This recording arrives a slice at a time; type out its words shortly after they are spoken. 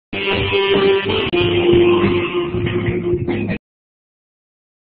The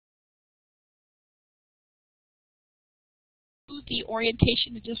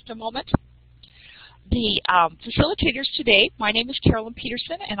orientation in just a moment. The facilitators today, my name is Carolyn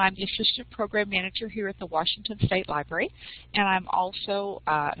Peterson, and I'm the Assistant Program Manager here at the Washington State Library, and I'm also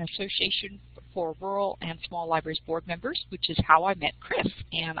an Association for Rural and Small Libraries Board members, which is how I met Chris.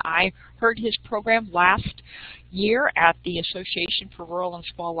 And I heard his program last year at the Association for Rural and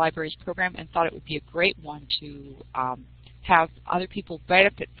Small Libraries program and thought it would be a great one to have other people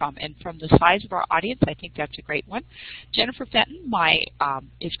benefit from. And from the size of our audience, I think that's a great one. Jennifer Fenton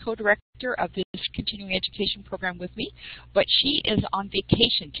is co-director of this continuing education program with me, but she is on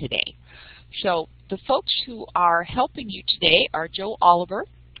vacation today. So the folks who are helping you today are Joe Oliver,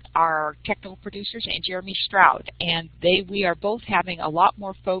 our technical producers, and Jeremy Stroud. And we are both having a lot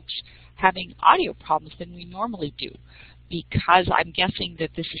more folks having audio problems than we normally do, because I'm guessing that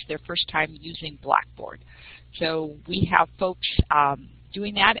this is their first time using Blackboard. So we have folks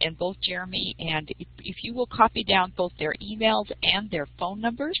doing that, and both Jeremy and if you will copy down both their emails and their phone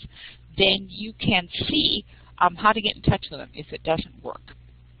numbers, then you can see how to get in touch with them if it doesn't work.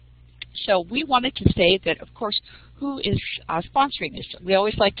 So we wanted to say that, of course, who is sponsoring this? We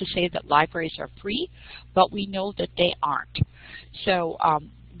always like to say that libraries are free, but we know that they aren't. So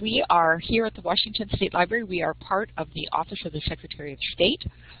we are here at the Washington State Library. We are part of the Office of the Secretary of State,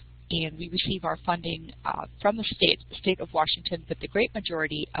 and we receive our funding from the state of Washington, but the great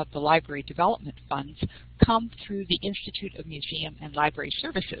majority of the library development funds come through the Institute of Museum and Library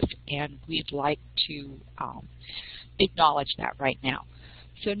Services, and we'd like to acknowledge that right now.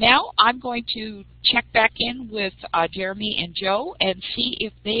 So now I'm going to check back in with Jeremy and Joe and see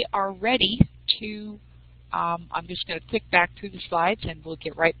if they are ready to, I'm just going to click back through the slides and we'll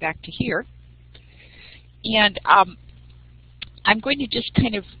get right back to here. And I'm going to just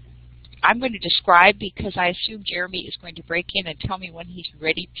I'm going to describe, because I assume Jeremy is going to break in and tell me when he's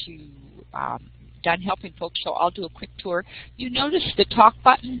ready to done helping folks, so I'll do a quick tour. You notice the talk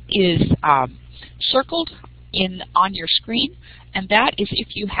button is circled on your screen, and that is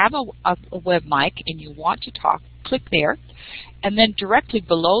if you have a web mic and you want to talk, click there, and then directly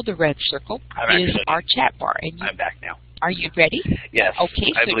below the red circle is our chat bar. And I'm back now. Are you ready? Yes,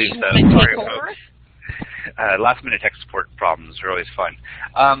 okay, I so believe you so. want to Sorry, take over? Last-minute tech support problems are always fun.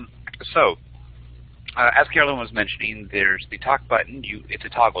 As Carolyn was mentioning, there's the talk button. It's a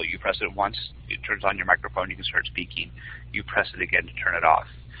toggle. You press it once, it turns on your microphone, you can start speaking. You press it again to turn it off.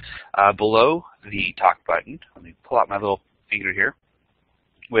 Below the talk button, let me pull out my little finger here,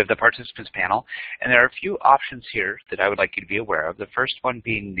 we have the participants panel, and there are a few options here that I would like you to be aware of. The first one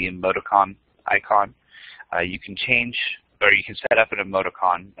being the emoticon icon. You can change, or you can set up an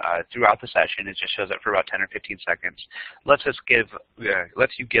emoticon throughout the session. It just shows up for about 10 or 15 seconds. Lets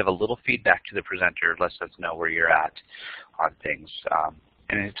you give a little feedback to the presenter, lets us know where you're at on things.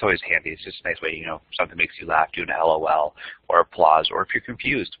 And it's always handy. It's just a nice way, something makes you laugh, do an LOL or applause. Or if you're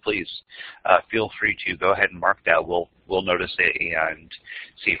confused, please feel free to go ahead and mark that. We'll notice it and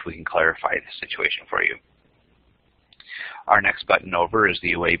see if we can clarify the situation for you. Our next button over is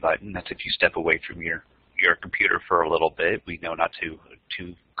the away button. That's if you step away from your computer for a little bit. We know not to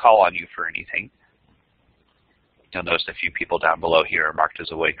call on you for anything. You'll notice a few people down below here are marked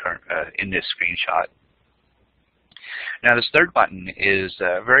as away in this screenshot. Now this third button is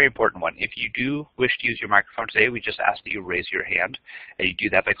a very important one. If you do wish to use your microphone today, we just ask that you raise your hand, and you do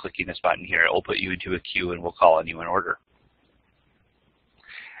that by clicking this button here. It will put you into a queue and we'll call on you in order.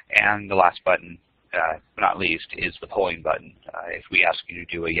 And the last button, but not least, is the polling button. If we ask you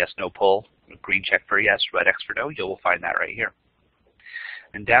to do a yes-no poll, green check for yes, red X for no, you will find that right here.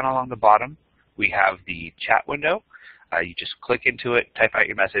 And down along the bottom, we have the chat window. You just click into it, type out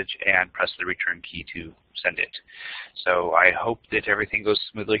your message, and press the return key to send it. So I hope that everything goes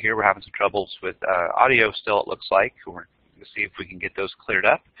smoothly here. We're having some troubles with audio still, it looks like. We're going to see if we can get those cleared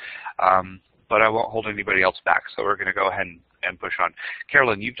up. But I won't hold anybody else back, so we're going to go ahead and push on.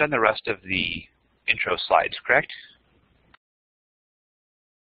 Carolyn, you've done the rest of the intro slides, correct?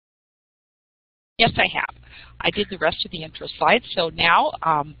 Yes, I have. I did the rest of the intro slides. So now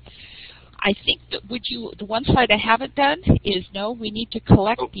I think that the one slide I haven't done is we need to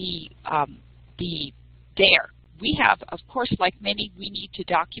collect the dare. We have, of course, like many, we need to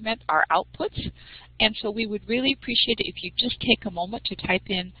document our outputs, and so we would really appreciate it if you just take a moment to type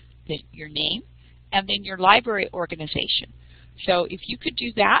in your name and then your library organization. So if you could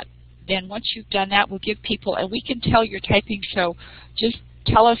do that, then once you've done that, we'll give people, and we can tell you're typing, so just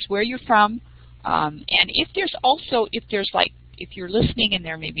tell us where you're from, and if you're listening and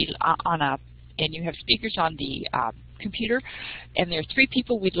there may be and you have speakers on the computer, and there are 3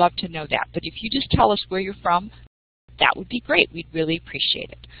 people, we'd love to know that. But if you just tell us where you're from, that would be great. We'd really appreciate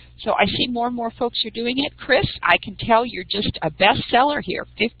it. So I see more and more folks are doing it. Chris, I can tell you're just a bestseller here,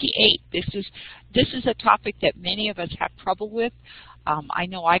 58. This is a topic that many of us have trouble with. I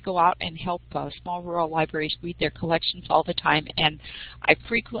know I go out and help small rural libraries read their collections all the time, and I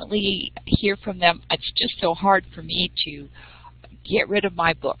frequently hear from them, it's just so hard for me to get rid of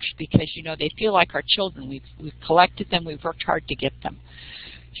my books because, you know, they feel like our children. We've collected them. We've worked hard to get them.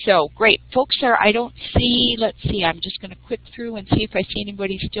 So, great. Folks there, I don't see, let's see, I'm just going to click through and see if I see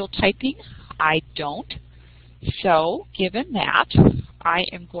anybody still typing. I don't. So, given that, I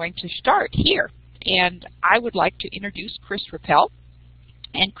am going to start here. And I would like to introduce Chris Rippel.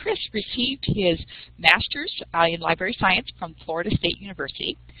 And Chris received his master's in library science from Florida State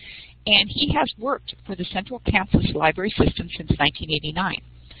University. And he has worked for the Central Kansas Library System since 1989.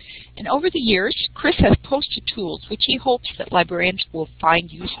 And over the years, Chris has posted tools which he hopes that librarians will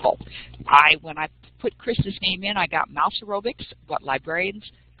find useful. When I put Chris's name in, I got mouse aerobics, what libraries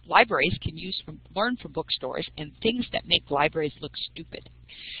can learn from bookstores, and things that make libraries look stupid.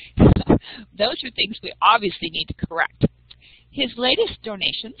 Those are things we obviously need to correct. His latest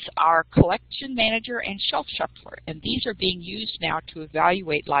donations are Collection Manager and Shelf Shuffler, and these are being used now to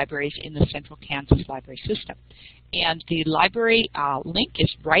evaluate libraries in the Central Kansas Library System. And the library link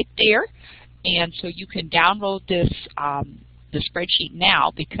is right there, and so you can download this the spreadsheet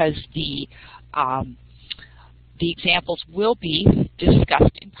now because the examples will be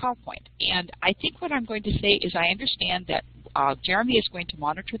discussed in PowerPoint. And I think what I'm going to say is I understand that Jeremy is going to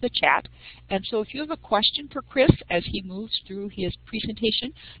monitor the chat, and so if you have a question for Chris as he moves through his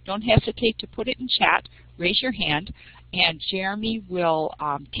presentation, don't hesitate to put it in chat, raise your hand, and Jeremy will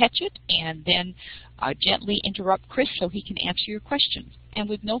catch it and then gently interrupt Chris so he can answer your questions. And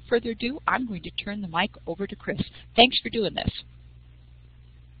with no further ado, I'm going to turn the mic over to Chris. Thanks for doing this.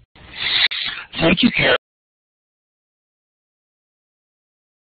 Thank you, Karen.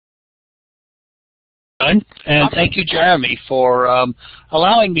 And thank you, Jeremy, for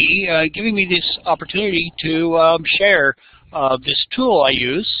allowing me, giving me this opportunity to share this tool I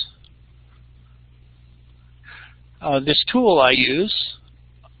use. A tool I use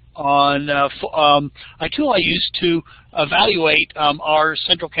to evaluate our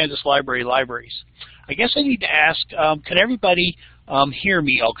Central Kansas Library libraries. I guess I need to ask, can everybody hear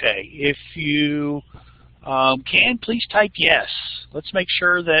me okay? If you can, please type yes. Let's make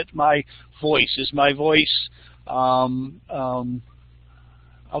sure that my voice is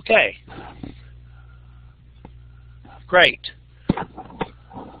okay. Great.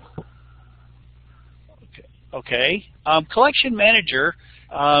 Okay. Collection Manager,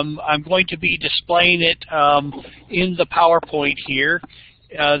 I'm going to be displaying it in the PowerPoint here.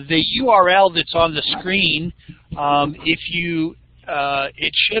 The URL that's on the screen, it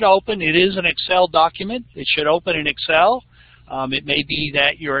should open. It is an Excel document. It should open in Excel. It may be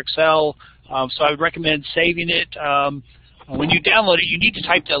that your Excel, so I would recommend saving it. When you download it, you need to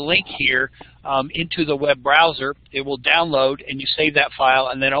type the link here into the web browser. It will download, and you save that file,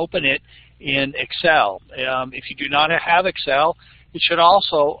 and then open it in Excel. If you do not have Excel, it should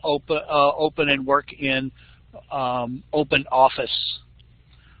also open and work in Open Office.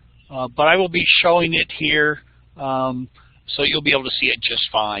 But I will be showing it here, so you'll be able to see it just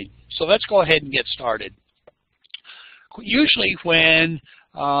fine. So let's go ahead and get started. Usually when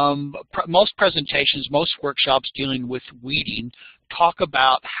most presentations, most workshops dealing with weeding talk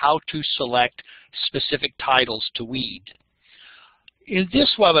about how to select specific titles to weed. In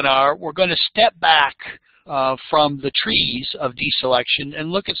this webinar, we're going to step back from the trees of deselection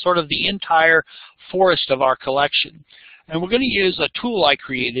and look at sort of the entire forest of our collection. And we're going to use a tool I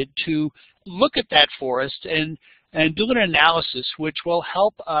created to look at that forest and do an analysis which will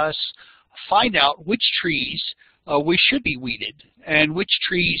help us find out which trees we should be weeded and which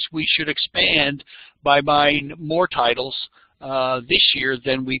trees we should expand by buying more titles this year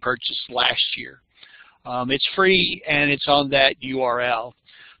than we purchased last year. It's free and it's on that URL.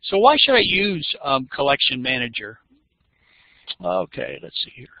 So why should I use Collection Manager? Okay, let's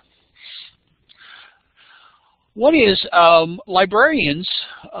see here. One is librarians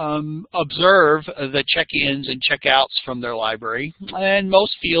observe the check-ins and check-outs from their library, and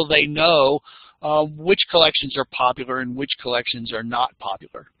most feel they know which collections are popular and which collections are not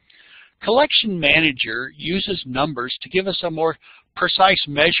popular. Collection Manager uses numbers to give us a more precise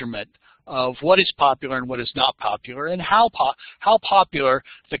measurement of what is popular and what is not popular, and how popular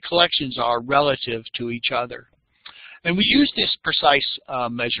the collections are relative to each other. And we use this precise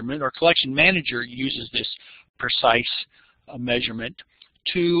measurement, or Collection Manager uses this precise measurement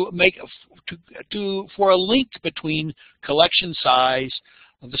for a link between collection size,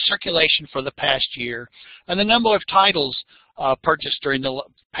 the circulation for the past year, and the number of titles purchased during the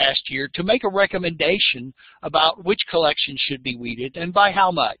past year to make a recommendation about which collection should be weeded and by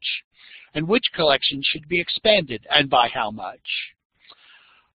how much, and which collection should be expanded and by how much.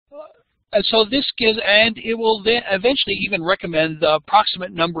 And so this gives, and it will then eventually even recommend the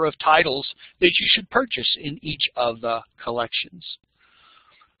approximate number of titles that you should purchase in each of the collections.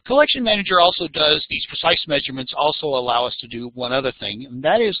 Collection Manager also does these precise measurements, also allow us to do one other thing, and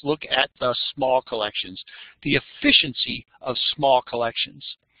that is look at the small collections, the efficiency of small collections.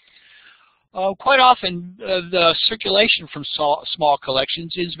 Quite often, the circulation from small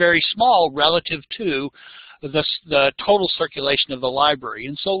collections is very small relative to the total circulation of the library.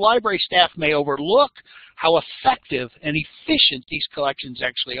 And so library staff may overlook how effective and efficient these collections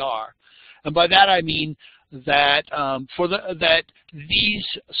actually are. And by that I mean that some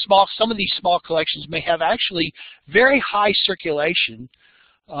of these small collections may have actually very high circulation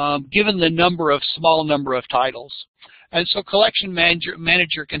given the small number of titles. And so Collection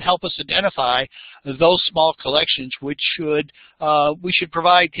Manager can help us identify those small collections which we should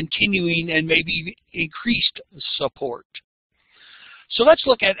provide continuing and maybe increased support. So let's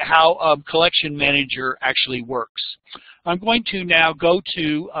look at how Collection Manager actually works. I'm going to now go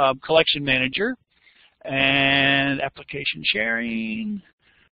to Collection Manager and application sharing.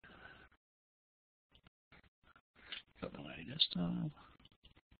 Go to my desktop.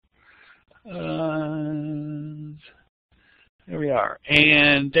 There we are,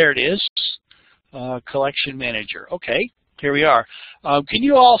 and there it is, Collection Manager. Okay, here we are. Can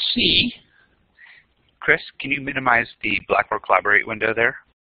you all see? Chris, can you minimize the Blackboard Collaborate window there?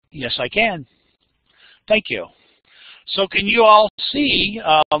 Yes, I can. Thank you. So can you all see,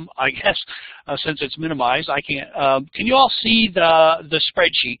 I guess, since it's minimized, I can't, can you all see the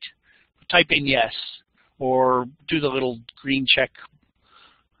spreadsheet? Type in yes, or do the little green check.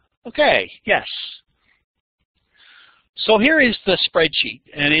 Okay, yes. So here is the spreadsheet,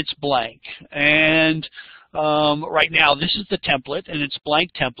 and it's blank. And right now, this is the template, and it's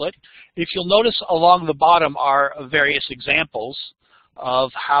blank template. If you'll notice, along the bottom are various examples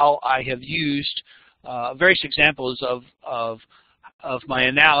of how I have used various examples of my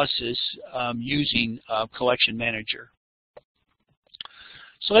analysis using Collection Manager.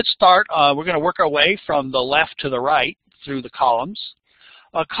 So let's start. We're going to work our way from the left to the right through the columns.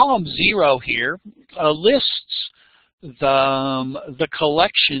 Column 0 here lists the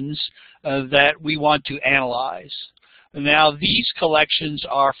collections that we want to analyze. Now these collections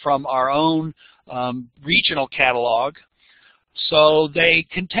are from our own regional catalog. So they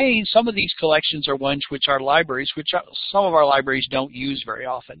contain, some of these collections are ones which our libraries, some of our libraries don't use very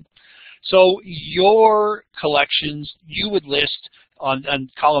often. So your collections, you would list on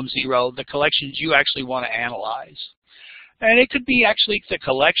column 0 the collections you actually want to analyze. And it could be actually the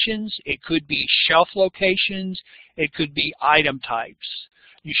collections, it could be shelf locations, it could be item types.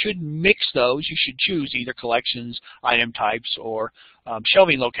 You shouldn't mix those. You should choose either collections, item types, or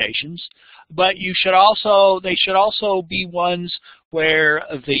shelving locations. But you should they should also be ones where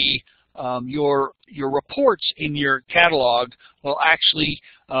your reports in your catalog will actually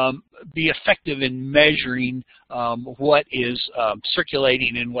be effective in measuring what is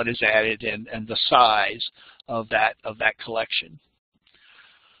circulating and what is added and the size of that collection.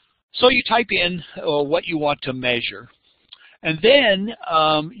 So you type in what you want to measure. And then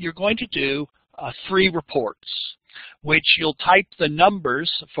you're going to do 3 reports, which you'll type the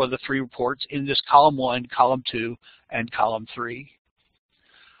numbers for the 3 reports in this column 1, column 2, and column 3.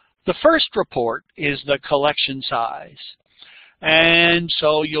 The first report is the collection size. And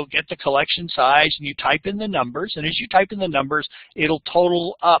so you'll get the collection size and you type in the numbers, and as you type in the numbers, it'll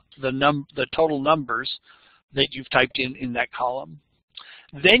total up the total numbers that you've typed in that column.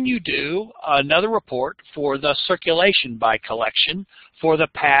 Then you do another report for the circulation by collection for the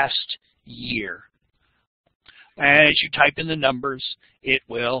past year. And as you type in the numbers, it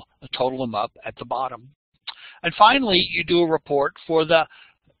will total them up at the bottom. And finally, you do a report for the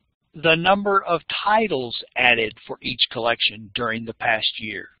number of titles added for each collection during the past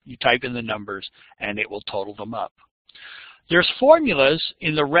year. You type in the numbers, and it will total them up. There's formulas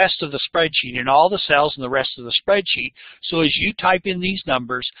in the rest of the spreadsheet, in all the cells in the rest of the spreadsheet, so as you type in these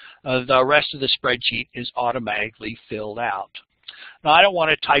numbers, the rest of the spreadsheet is automatically filled out. Now, I don't want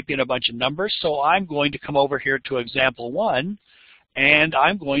to type in a bunch of numbers, so I'm going to come over here to example 1, and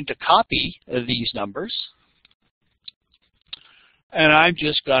I'm going to copy these numbers, and I'm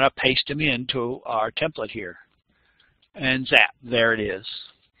just going to paste them into our template here. And zap, there it is.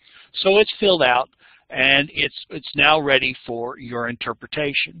 So it's filled out. and it's now ready for your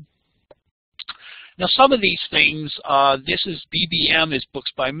interpretation. Now, some of these things, this is BBM, is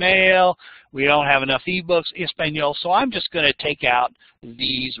books by mail. We don't have enough ebooks, Espanol, so I'm just going to take out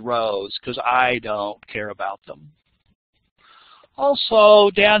these rows because I don't care about them.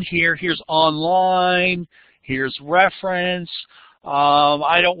 Also, down here, here's online, here's reference.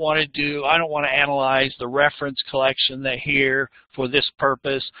 I don't want to analyze the reference collection here for this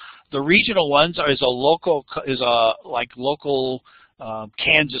purpose. The regional ones is like local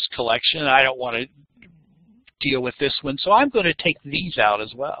Kansas collection. I don't want to deal with this one, so I'm going to take these out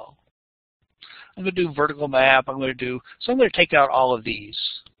as well. I'm going to do vertical map. So I'm going to take out all of these.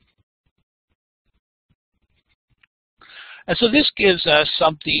 And so this gives us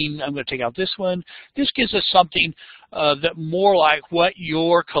something. I'm going to take out this one. This gives us something that more like what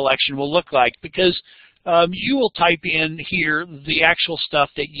your collection will look like, because you will type in here the actual stuff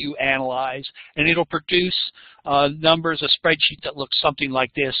that you analyze, and it'll produce numbers, a spreadsheet that looks something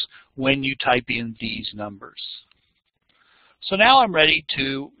like this when you type in these numbers. So now I'm ready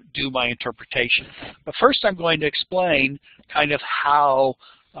to do my interpretation. But first I'm going to explain kind of how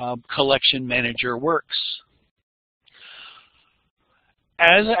Collection Manager works.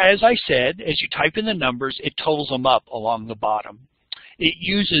 As I said, as you type in the numbers, it totals them up along the bottom. It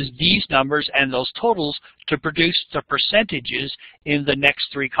uses these numbers and those totals to produce the percentages in the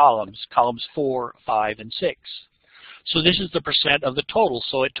next three columns, columns 4, 5, and 6. So this is the percent of the total.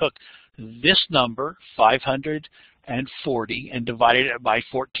 So it took this number, 540, and divided it by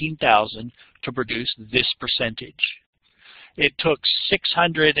 14,000 to produce this percentage. It took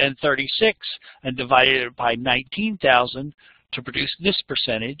 636 and divided it by 19,000 to produce this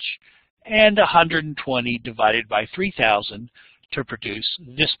percentage, and 120 divided by 3,000 to produce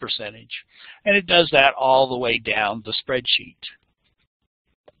this percentage. And it does that all the way down the spreadsheet.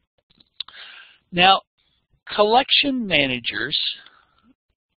 Now, Collection Manager,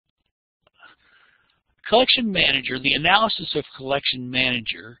 the analysis of Collection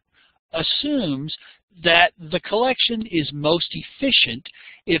Manager assumes that the collection is most efficient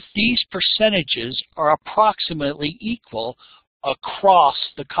if these percentages are approximately equal across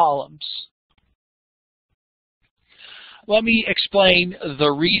the columns. Let me explain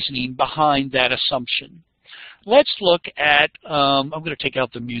the reasoning behind that assumption. Let's look at, I'm going to take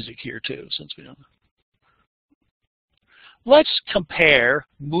out the music here too, since we don't. Let's compare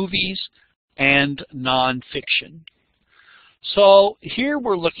movies and nonfiction. So here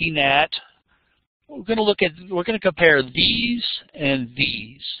we're looking at, we're going to compare these and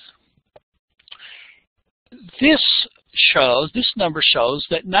these. This number shows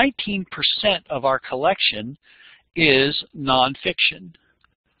that 19% of our collection is nonfiction,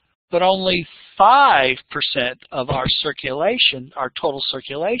 but only 5% of our circulation, our total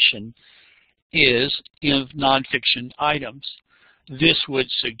circulation, is in nonfiction items. This would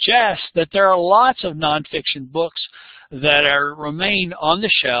suggest that there are lots of nonfiction books that remain on the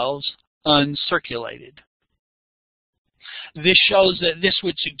shelves uncirculated. This shows that this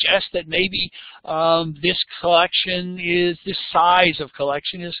would suggest that maybe this size of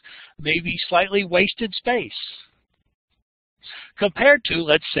collection is maybe slightly wasted space. Compared to,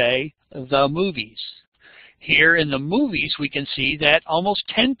 let's say, the movies. Here in the movies, we can see that almost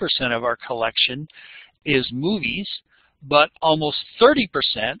 10% of our collection is movies, but almost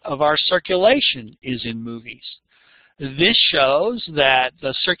 30% of our circulation is in movies. This shows that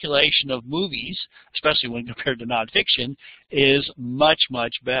the circulation of movies, especially when compared to nonfiction, is much,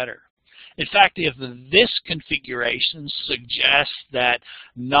 much better. In fact, if this configuration suggests that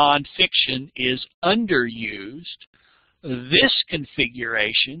nonfiction is underused, this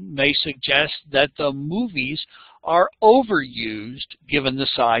configuration may suggest that the movies are overused given the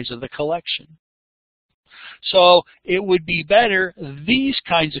size of the collection. So it would be better, these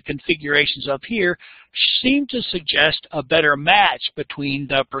kinds of configurations up here seem to suggest a better match between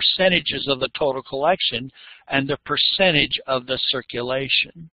the percentages of the total collection and the percentage of the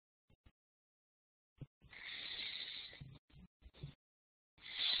circulation.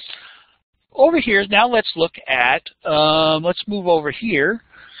 Over here, now let's look at, let's move over here.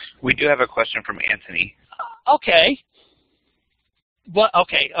 We do have a question from Anthony. Okay.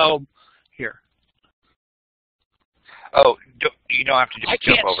 Okay, here. Oh, you don't have to just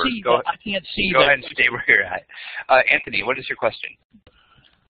jump over. I can't see that. Go ahead and stay where you're at. Anthony, what is your question?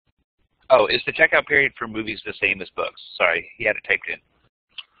 Oh, is the checkout period for movies the same as books? Sorry, he had it typed in.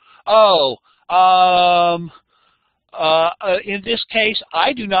 Oh, in this case,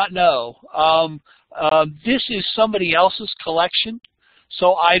 I do not know. This is somebody else's collection,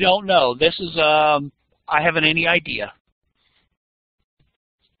 so I don't know. This is, I haven't any idea.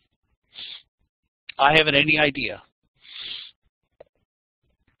 I haven't any idea.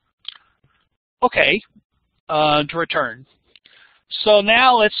 Okay, to return. So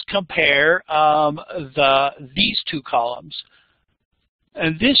now let's compare these two columns.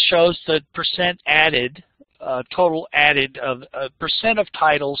 And this shows the percent added, total added of percent of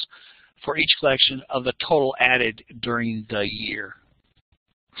titles for each collection of the total added during the year.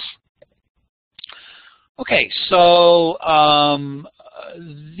 Okay, so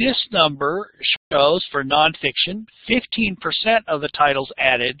this number shows for nonfiction, 15% of the titles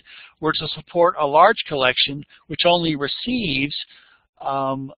added were to support a large collection which only receives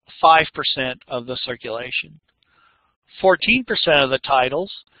 5% of the circulation. 14% of the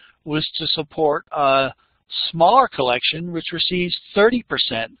titles was to support a smaller collection which receives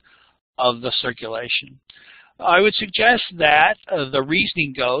 30% of the circulation. I would suggest that the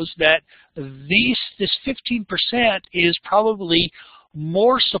reasoning goes that this 15% is probably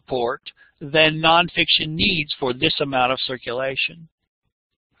more support than nonfiction needs for this amount of circulation.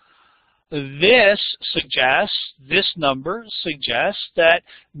 This number suggests that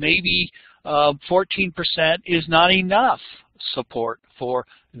maybe 14% is not enough support for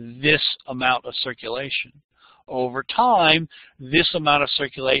this amount of circulation. Over time, this amount of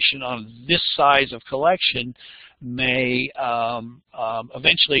circulation on this size of collection may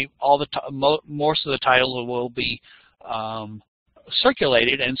eventually most of the titles will be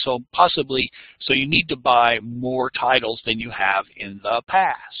circulated, and so so you need to buy more titles than you have in the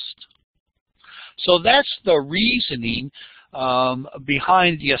past. So that's the reasoning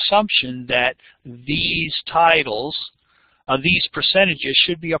behind the assumption that these titles, these percentages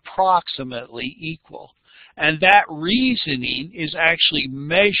should be approximately equal. And that reasoning is actually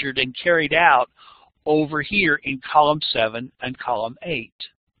measured and carried out over here in column 7 and column 8.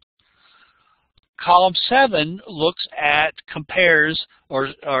 Column 7 compares or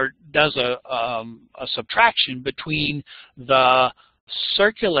does a subtraction between the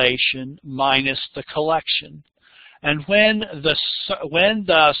circulation minus the collection. And when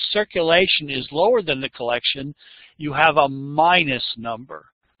the circulation is lower than the collection, you have a minus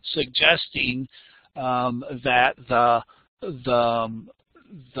number, suggesting that the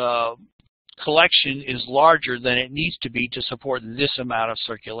collection is larger than it needs to be to support this amount of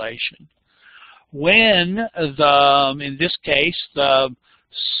circulation. When in this case, the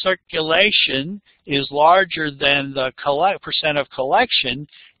circulation is larger than the percent of collection,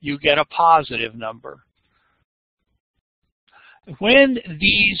 you get a positive number. When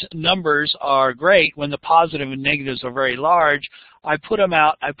these numbers are great, when the positive and negatives are very large, I put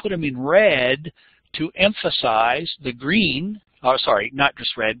them in red to emphasize the green. Oh, sorry, not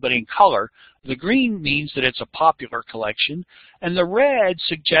just red, but in color. The green means that it's a popular collection, and the red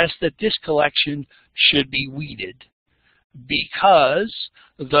suggests that this collection should be weeded because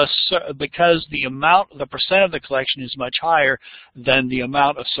the percent of the collection is much higher than the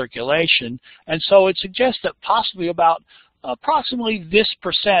amount of circulation, and so it suggests that possibly approximately this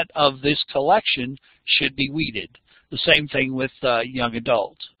percent of this collection should be weeded. The same thing with young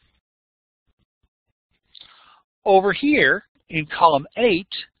adults. Over here in column 8,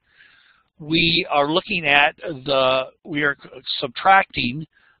 we are looking at we are subtracting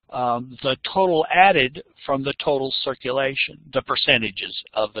the total added from the total circulation, the percentages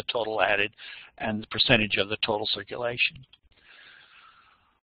of the total added and the percentage of the total circulation.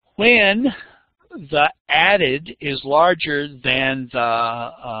 When the added is larger than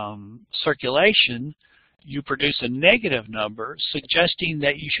the circulation, you produce a negative number suggesting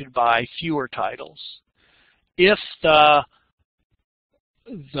that you should buy fewer titles. If the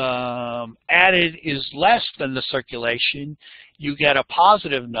added is less than the circulation, you get a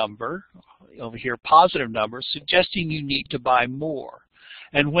positive number, over here positive number, suggesting you need to buy more.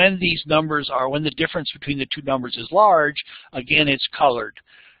 And when these numbers when the difference between the two numbers is large, again it's colored.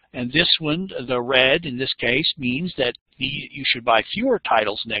 And this one, the red in this case, means that you should buy fewer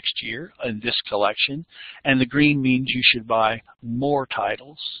titles next year in this collection, and the green means you should buy more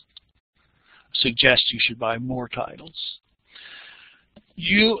titles. Suggests you should buy more titles.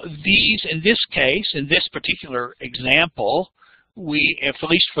 In this case, in this particular example, at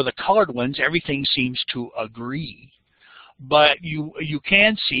least for the colored ones, everything seems to agree. But you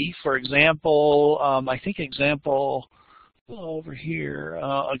can see, for example, I think example over here,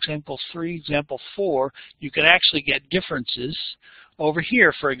 example 3, example 4, you can actually get differences. Over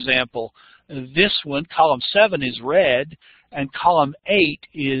here, for example, this one, column 7 is red, and column 8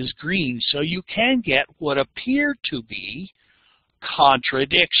 is green. So you can get what appear to be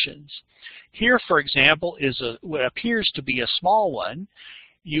contradictions. Here, for example, is what appears to be a small one.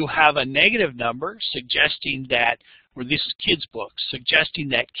 You have a negative number suggesting that where this is kids' books, suggesting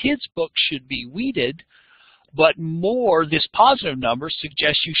that kids' books should be weeded, but more, this positive number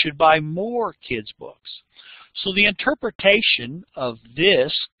suggests you should buy more kids' books. So the interpretation of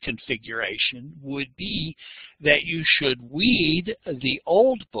this configuration would be that you should weed the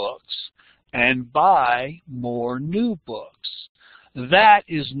old books and buy more new books. That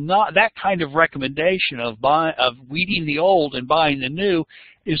is not, that kind of recommendation of weeding the old and buying the new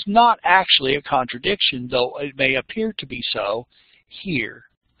is not actually a contradiction, though it may appear to be so here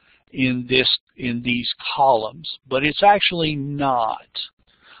in these columns, but it's actually not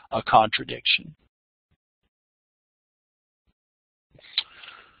a contradiction.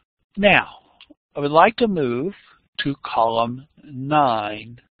 Now, I would like to move to column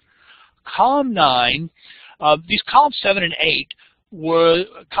 9. Column 9, these columns 7 and 8 we're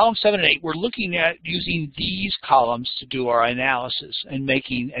looking at using these columns to do our analysis and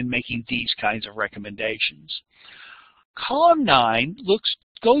making these kinds of recommendations. Column 9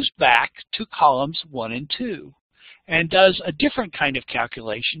 goes back to columns 1 and 2 and does a different kind of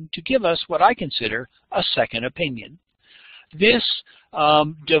calculation to give us what I consider a second opinion. This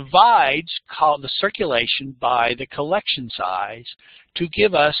divides the circulation by the collection size to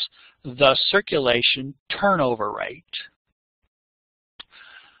give us the circulation turnover rate.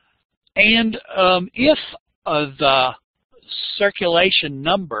 And if the circulation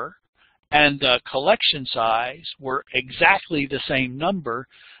number and the collection size were exactly the same number,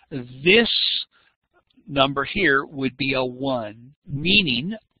 this number here would be a 1,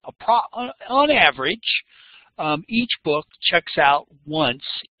 meaning on average, each book checks out once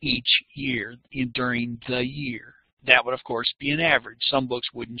each year during the year. That would, of course, be an average. Some books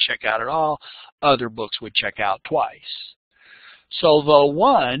wouldn't check out at all. Other books would check out twice. So the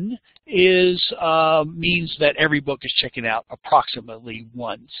 1 means that every book is checking out approximately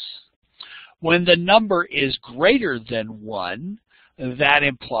once. When the number is greater than 1, that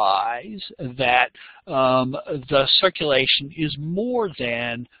implies that the circulation is more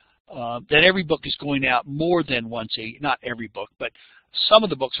than that every book is going out more than once a year. Not every book, but some of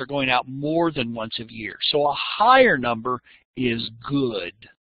the books are going out more than once a year. So a higher number is good.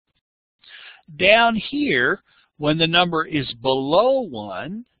 Down here, when the number is below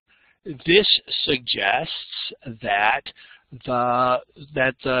 1, this suggests that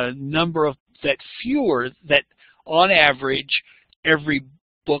on average every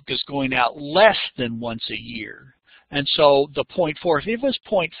book is going out less than once a year. And so the 0.4, if it was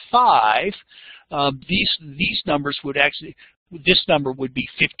 0.5, these numbers would actually, this number would be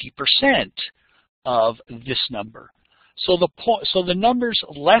 50% of this number. So the numbers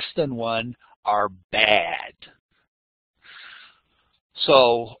less than 1 are bad.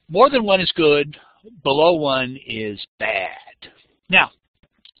 So more than 1 is good, below 1 is bad. Now,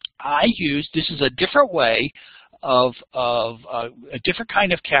 this is a different way of a different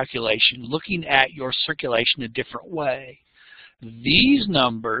kind of calculation, looking at your circulation a different way. These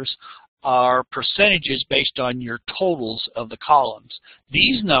numbers are percentages based on your totals of the columns.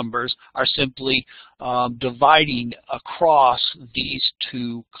 These numbers are simply dividing across these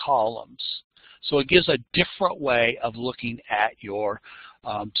two columns. So it gives a different way of looking at your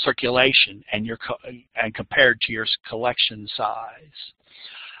circulation and compared to your collection size.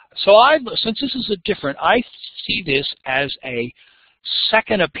 So since this is I see this as a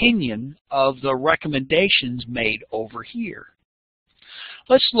second opinion of the recommendations made over here.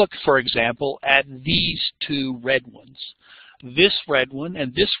 Let's look, for example, at these two red ones. This red one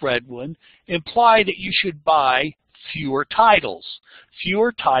and this red one imply that you should buy fewer titles.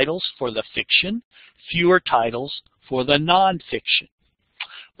 Fewer titles for the fiction, fewer titles for the nonfiction.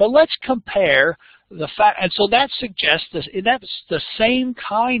 But let's compare the fact, and so that suggests that's the same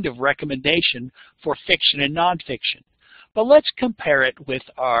kind of recommendation for fiction and nonfiction. But let's compare it with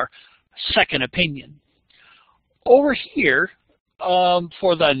our second opinion. Over here,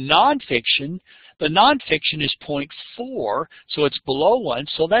 for the nonfiction is 0.4, so it's below 1,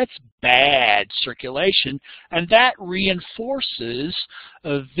 so that's bad circulation, and that reinforces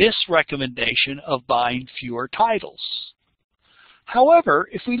this recommendation of buying fewer titles. However,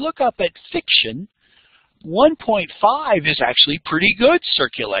 if we look up at fiction, 1.5 is actually pretty good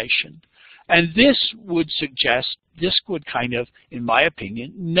circulation, and this would kind of, in my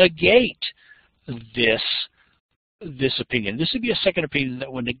opinion, negate this opinion. This would be a second opinion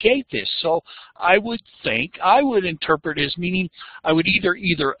that would negate this. So I would interpret as meaning I would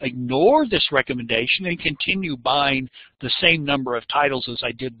either ignore this recommendation and continue buying the same number of titles as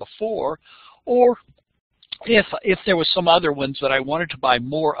I did before, or If there was some other ones that I wanted to buy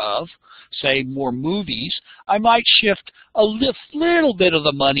more of, say more movies, I might shift a little bit of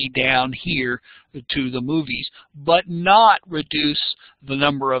the money down here to the movies, but not reduce the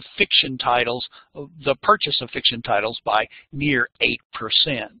number of fiction titles, the purchase of fiction titles, by near 8%.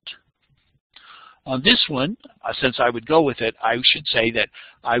 On this one, since I would go with it, I should say that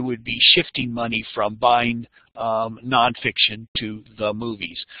I would be shifting money from buying nonfiction to the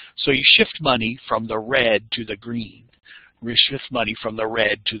movies. So you shift money from the red to the green. We shift money from the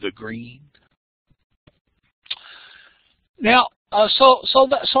red to the green. Now, so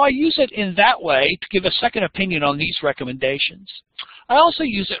I use it in that way to give a second opinion on these recommendations. I also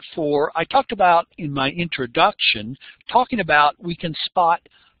use it for, I talked about in my introduction, talking about we can spot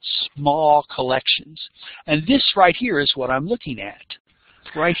small collections. And this right here is what I'm looking at,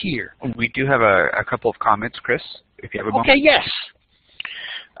 right here. We do have a couple of comments, Chris, if you have a moment. Okay, yes.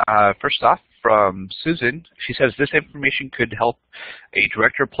 First off, from Susan, she says this information could help a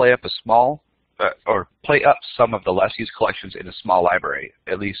director play up a small, or play up some of the less used collections in a small library.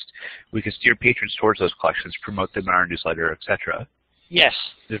 At least we can steer patrons towards those collections, promote them in our newsletter, etc. Yes.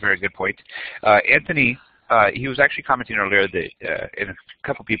 That's a very good point. Anthony, he was actually commenting earlier that, and a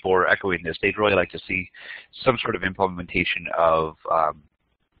couple people were echoing this, they'd really like to see some sort of implementation of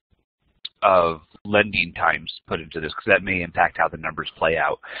lending times put into this, because that may impact how the numbers play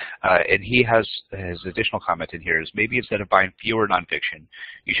out. And he has his additional comment in here is maybe instead of buying fewer nonfiction,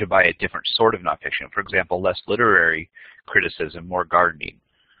 you should buy a different sort of nonfiction. For example, less literary criticism, more gardening.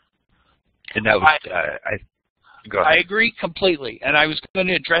 And that was, go ahead. I agree completely, and I was going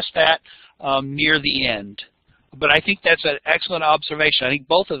to address that near the end. But I think that's an excellent observation. I think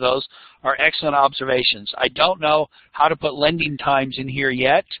both of those are excellent observations. I don't know how to put lending times in here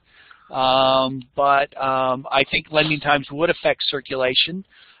yet, but I think lending times would affect circulation.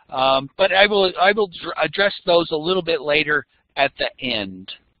 But I will address those a little bit later at the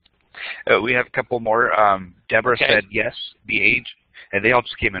end. We have a couple more. Deborah said yes, the age. And they all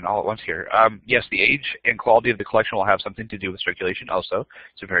just came in all at once here. Yes, the age and quality of the collection will have something to do with circulation also.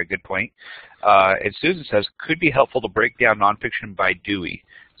 It's a very good point. And Susan says, could be helpful to break down nonfiction by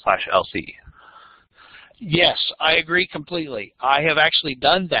Dewey/LC. Yes, I agree completely. I have actually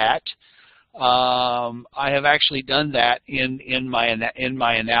done that. I have actually done that in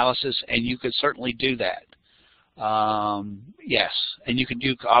my analysis, and you could certainly do that. Yes, and you can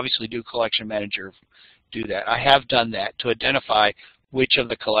obviously do Collection Manager. Do that. I have done that to identify which of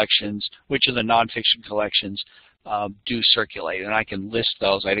the collections, which of the nonfiction collections do circulate, and I can list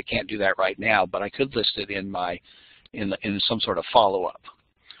those. I can't do that right now, but I could list it in some sort of follow-up.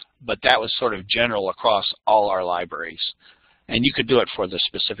 But that was sort of general across all our libraries, and you could do it for the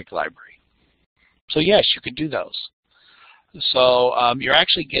specific library. So yes, you could do those. So you're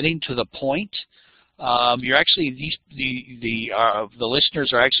actually getting to the point. You're actually the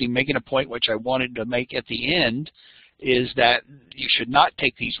listeners are actually making a point which I wanted to make at the end, is that you should not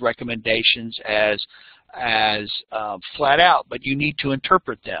take these recommendations as flat out, but you need to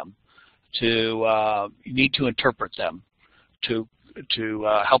interpret them to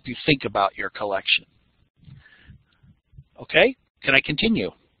help you think about your collection. Okay, can I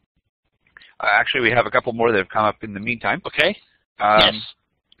continue? Actually, we have a couple more that have come up in the meantime. Okay. Yes.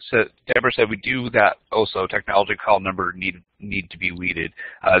 So Deborah said we do that also. Technology call number need to be weeded.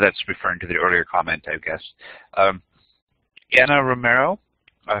 That's referring to the earlier comment, I guess. Anna Romero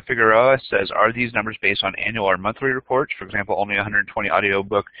Figueroa says, are these numbers based on annual or monthly reports? For example, only 120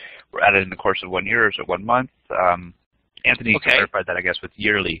 audiobook were added in the course of 1 year, or is it 1 month? Anthony clarified that, I guess, with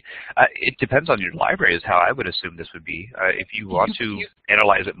yearly. It depends on your library is how I would assume this would be. If you want to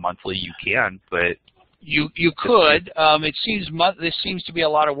analyze it monthly, you can, but You could. This seems to be a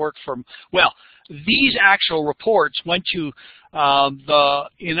lot of work from. Well, these actual reports, once you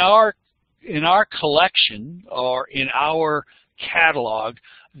in our collection or in our catalog,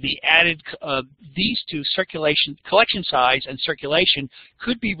 the added these two, collection size and circulation,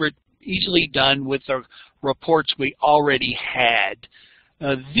 could be easily done with the reports we already had.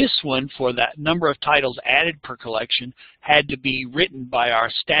 This one, for that number of titles added per collection, had to be written by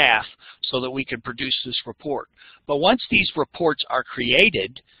our staff so that we could produce this report. But once these reports are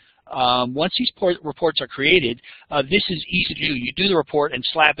created, this is easy to do. You do the report and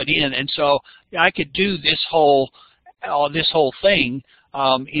slap it in, and so I could do this whole thing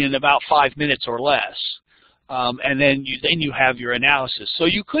in about 5 minutes or less. And then you have your analysis. So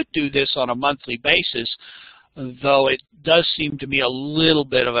you could do this on a monthly basis, though it does seem to me a little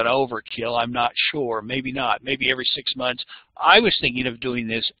bit of an overkill. I'm not sure. Maybe not. Maybe every 6 months. I was thinking of doing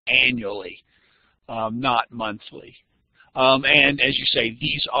this annually, not monthly. And as you say,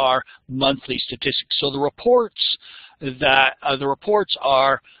 these are monthly statistics. So the reports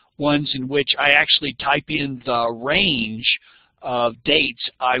are ones in which I actually type in the range of dates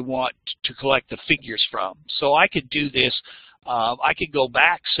I want to collect the figures from. So I could do this. I could go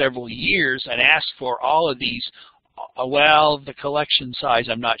back several years and ask for all of these. Well, the collection size,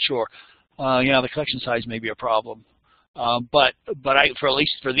 I'm not sure. The collection size may be a problem. But for at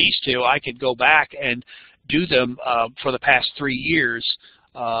least for these two, I could go back and do them for the past 3 years,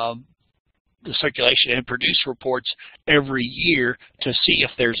 the circulation, and produce reports every year to see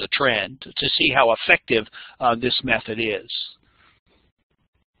if there's a trend, to see how effective this method is.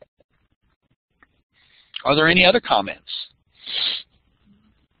 Are there any other comments?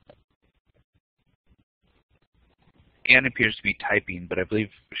 Anne appears to be typing, but I believe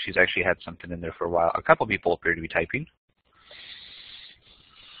she's actually had something in there for a while. A couple people appear to be typing.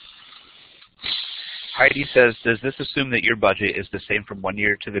 Heidi says, does this assume that your budget is the same from one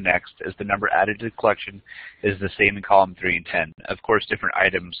year to the next as the number added to the collection is the same in column 3 and 10? Of course, different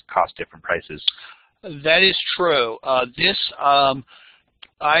items cost different prices. That is true. I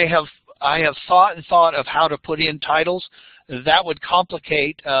have thought of how to put in titles. That would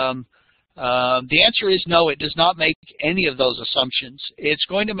complicate. The answer is no, it does not make any of those assumptions. It's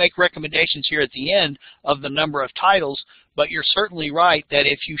going to make recommendations here at the end of the number of titles, but you're certainly right that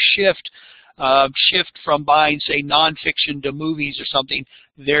if you shift from buying, say, nonfiction to movies or something,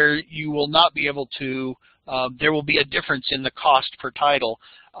 you will not be able to, there will be a difference in the cost per title.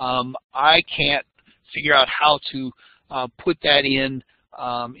 I can't figure out how to put that in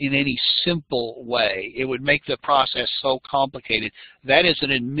any simple way. It would make the process so complicated. That is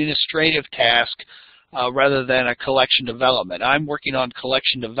an administrative task rather than a collection development. I'm working on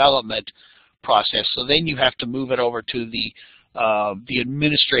collection development process, so then you have to move it over to the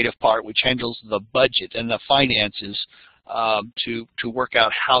administrative part, which handles the budget and the finances, to work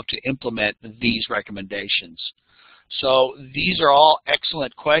out how to implement these recommendations. So these are all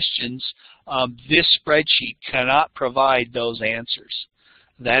excellent questions. This spreadsheet cannot provide those answers.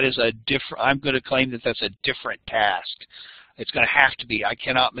 That is a different. I'm going to claim that that's a different task. It's going to have to be. I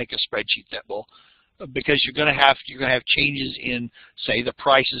cannot make a spreadsheet that will, because you're going to have changes in, say, the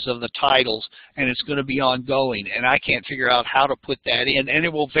prices of the titles, and it's going to be ongoing, and I can't figure out how to put that in, and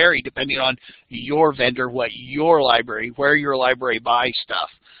it will vary depending on your vendor, where your library buys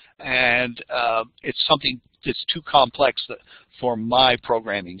stuff, and it's something that's too complex for my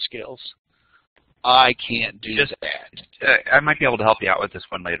programming skills. I can't do that. I might be able to help you out with this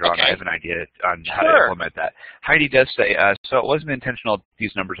one later on. I have an idea on how to implement that. Heidi does say, so it wasn't intentional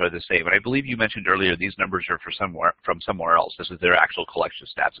these numbers are the same. And I believe you mentioned earlier these numbers are from somewhere else. This is their actual collection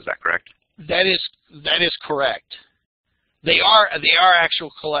stats. Is that correct? That is correct. They are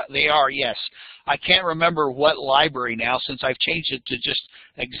actual, yes. I can't remember what library now since I've changed it to just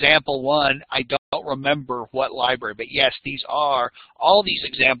example 1. I don't remember what library, but yes, all these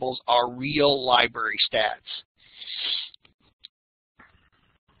examples are real library stats.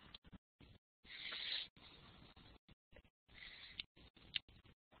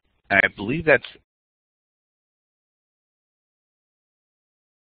 I believe that's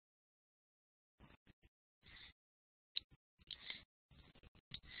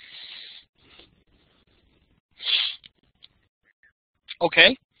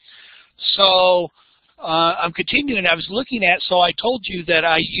okay. So I'm continuing. I was looking at, so I told you that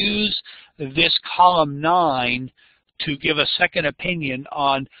I use this column 9 to give a second opinion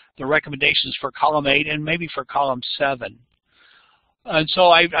on the recommendations for column 8 and maybe for column 7. And so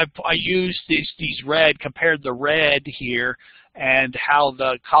I used these red, compared the red here and how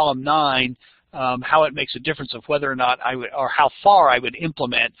the column 9, how it makes a difference of whether or not I would, or how far I would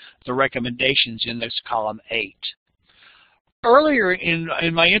implement the recommendations in this column 8. Earlier in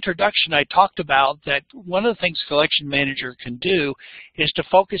my introduction, I talked about that one of the things Collection Manager can do is to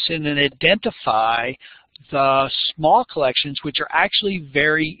focus in and identify the small collections which are actually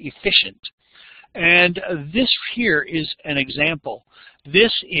very efficient. And this here is an example.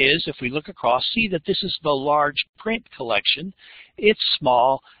 This is, if we look across, see that this is the large print collection. It's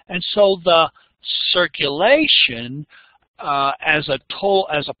small, and so the circulation as a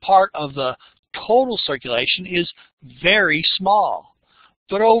part of the total circulation is very small.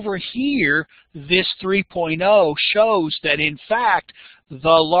 But over here, this 3.0 shows that in fact the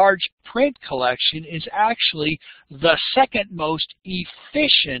large print collection is actually the second most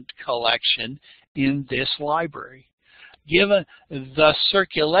efficient collection in this library. Given the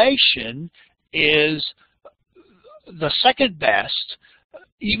circulation is the second best,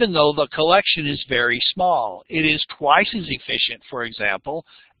 even though the collection is very small. It is twice as efficient, for example,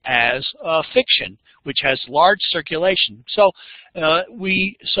 as fiction, which has large circulation. So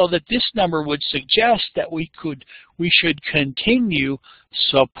so that this number would suggest that we should continue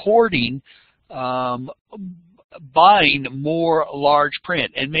supporting buying more large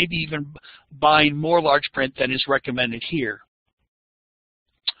print, and maybe even buying more large print than is recommended here.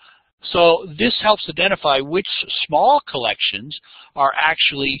 So this helps identify which small collections are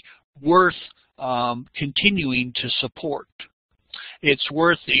actually worth continuing to support. It's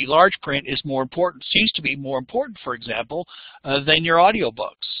worth the large print is more important, seems to be more important, for example, than your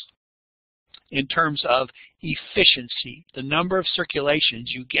audiobooks in terms of efficiency, the number of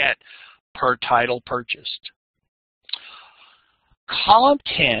circulations you get per title purchased. Column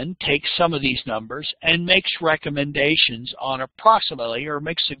 10 takes some of these numbers and makes recommendations on approximately, or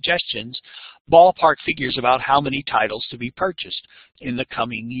makes suggestions, ballpark figures about how many titles to be purchased in the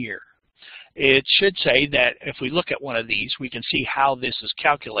coming year. It should say that if we look at one of these, we can see how this is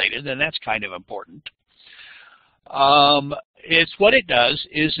calculated, and that's kind of important. What it does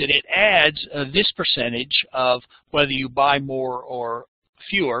is that it adds this percentage of whether you buy more or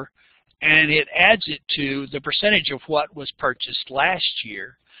fewer, and it adds it to the percentage of what was purchased last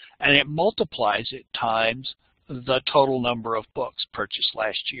year, and it multiplies it times the total number of books purchased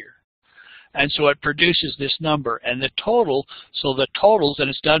last year. And so it produces this number, and the total, so the totals, and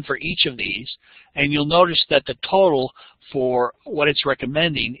it's done for each of these, and you'll notice that the total for what it's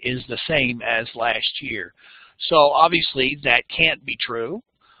recommending is the same as last year. So obviously that can't be true,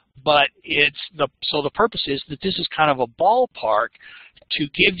 but so the purpose is that this is kind of a ballpark to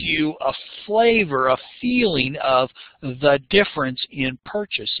give you a flavor, a feeling of the difference in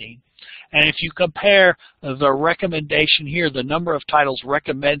purchasing. And if you compare the recommendation here, the number of titles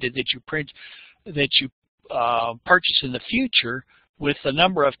recommended that you purchase in the future, with the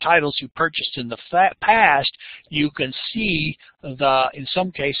number of titles you purchased in the past, you can see in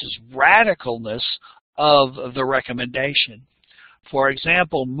some cases, radicalness of the recommendation. For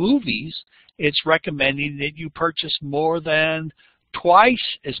example, movies, it's recommending that you purchase more than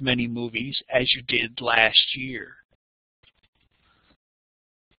twice as many movies as you did last year.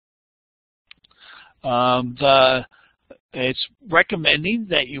 It's recommending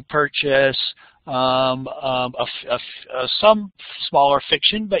that you purchase some smaller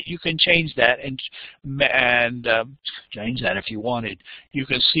fiction, but you can change that and change that if you wanted. You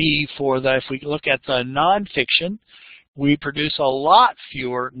can see if we look at the nonfiction, we produce a lot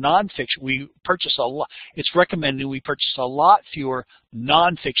fewer nonfiction. It's recommended we purchase a lot fewer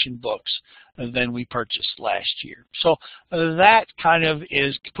nonfiction books than we purchased last year. So that kind of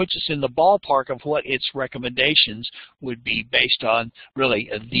puts us in the ballpark of what its recommendations would be based on really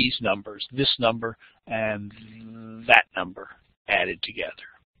these numbers, this number and that number added together.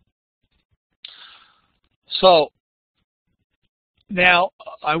 So now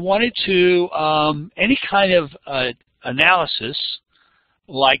I wanted to, any kind of analysis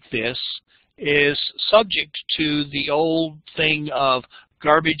like this is subject to the old thing of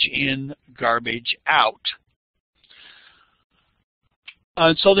garbage in, garbage out.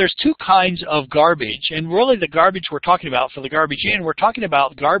 So there's two kinds of garbage, and really the garbage we're talking about for the garbage in, we're talking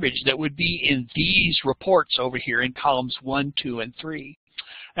about garbage that would be in these reports over here in columns 1, 2, and 3.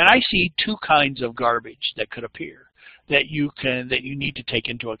 And I see two kinds of garbage that could appear that you need to take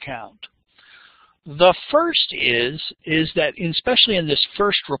into account. The first is that, especially in this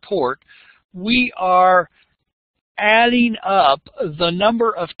first report, we are adding up the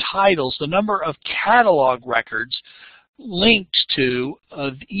number of titles, the number of catalog records linked to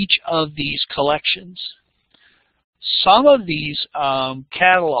each of these collections. Some of these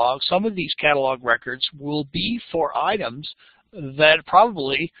catalog records will be for items that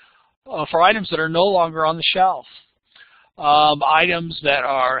for items that are no longer on the shelf. Items that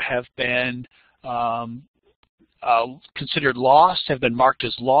have been considered lost, have been marked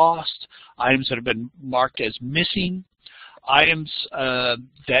as lost, items that have been marked as missing, items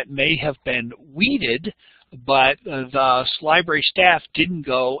that may have been weeded, but the library staff didn't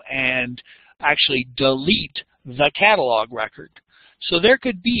go and actually delete the catalog record. So there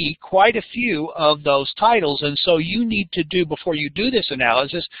could be quite a few of those titles, and so you need to do, before you do this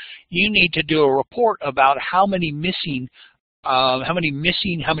analysis, you need to do a report about how many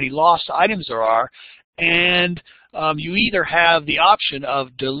lost items there are, and you either have the option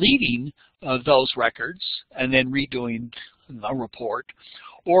of deleting those records and then redoing the report,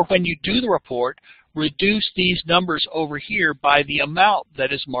 or when you do the report, reduce these numbers over here by the amount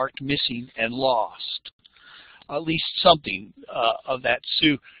that is marked missing and lost. At least something of that,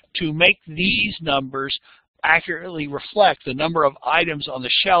 to make these numbers accurately reflect the number of items on the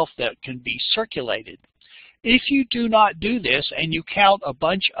shelf that can be circulated. If you do not do this and you count a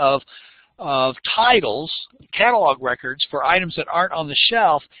bunch of titles, catalog records for items that aren't on the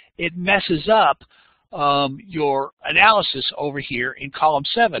shelf, it messes up your analysis over here in column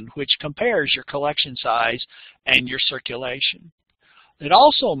 7, which compares your collection size and your circulation. It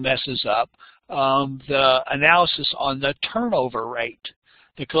also messes up the analysis on the turnover rate,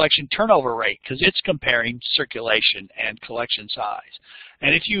 the collection turnover rate, because it's comparing circulation and collection size.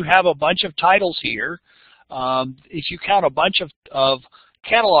 And if you have a bunch of titles here, if you count a bunch of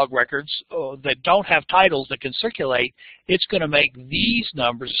catalog records that don't have titles that can circulate, it's going to make these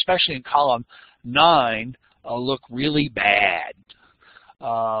numbers, especially in column 9, look really bad.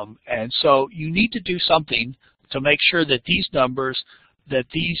 And so you need to do something to make sure that these numbers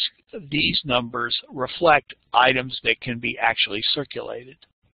reflect items that can be actually circulated.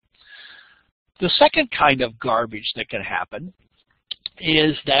 The second kind of garbage that can happen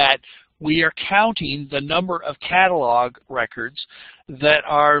is that we are counting the number of catalog records that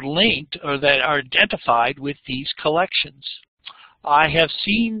are linked or that are identified with these collections. I have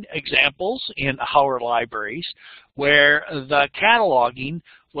seen examples in our libraries where the cataloging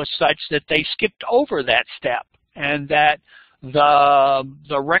was such that they skipped over that step, and that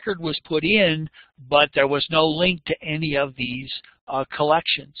the record was put in, but there was no link to any of these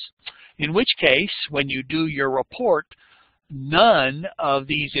collections. In which case, when you do your report, none of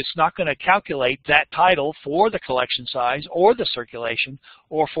these, it's not going to calculate that title for the collection size or the circulation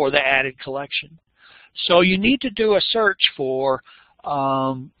or for the added collection. So you need to do a search for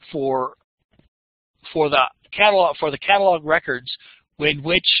the catalog records in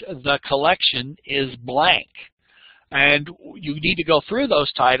which the collection is blank. And you need to go through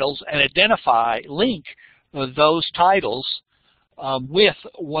those titles and link those titles with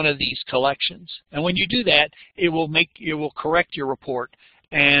one of these collections. And when you do that, it will correct your report,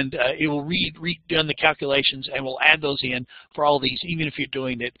 and it will redone the calculations and will add those in for all these, even if you're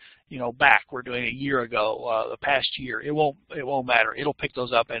doing it, we're doing it a year ago, the past year. It won't matter. It'll pick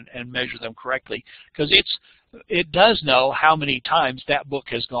those up and measure them correctly, because it does know how many times that book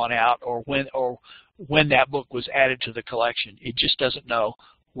has gone out or when that book was added to the collection. It just doesn't know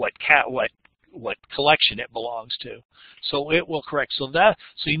what collection it belongs to. So it will correct. So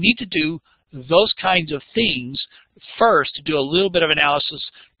you need to do those kinds of things first, to do a little bit of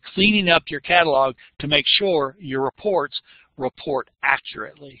analysis, cleaning up your catalog to make sure your reports report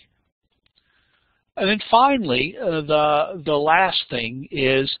accurately. And then finally, the last thing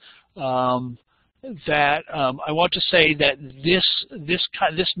is that I want to say that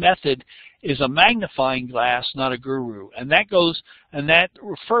this method is a magnifying glass, not a guru, and that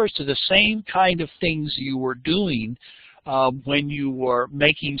refers to the same kind of things you were doing when you were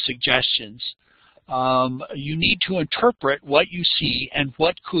making suggestions. You need to interpret what you see and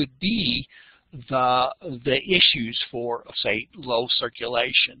what could be the issues for, say, low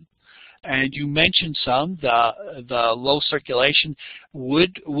circulation. And you mentioned some. The low circulation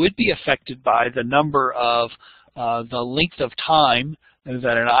would be affected by the number of the length of time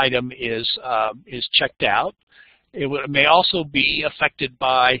that an item is checked out. It may also be affected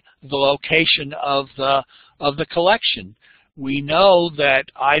by the location of the collection. We know that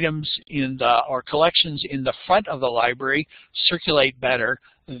items or collections in the front of the library circulate better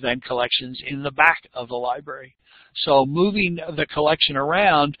than collections in the back of the library. So moving the collection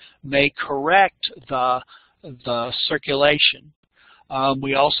around may correct the circulation.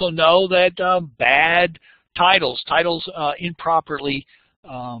 We also know that bad titles improperly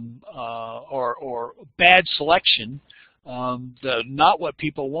or bad selection, not what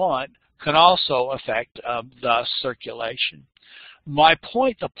people want, can also affect the circulation.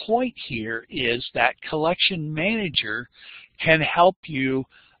 The point here is that Collection Manager can help you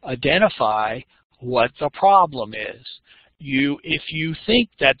identify what the problem is. If you think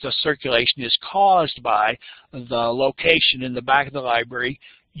that the circulation is caused by the location in the back of the library,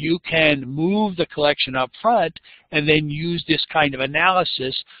 you can move the collection up front and then use this kind of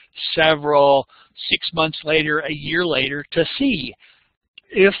analysis 6 months later, a year later, to see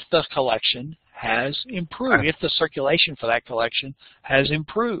if the collection has improved, if the circulation for that collection has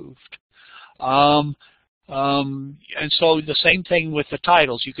improved. And so the same thing with the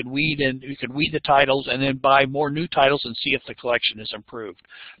titles. You could weed the titles and then buy more new titles and see if the collection is improved.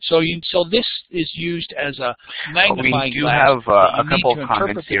 So this is used as a magnifying glass. We do have a couple of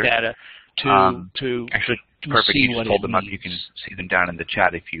comments here. Data to actually, perfect. You just hold them up. You can see them down in the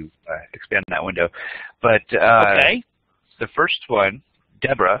chat if you expand that window. But okay. The first one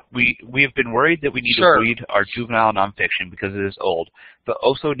Deborah, we have been worried that we need Sure. to weed our juvenile nonfiction because it is old, but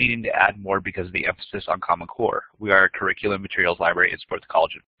also needing to add more because of the emphasis on Common Core. We are a curriculum materials library and support the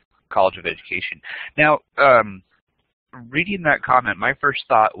College of Education. Now, reading that comment, my first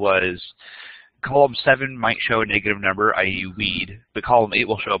thought was column 7 might show a negative number, i.e. weed, but column 8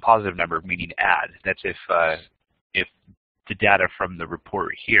 will show a positive number, meaning add. That's if the data from the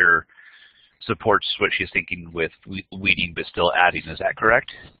report here supports what she's thinking with weeding but still adding. Is that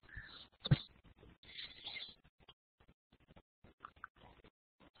correct?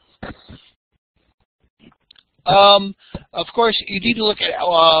 Of course, you need to look at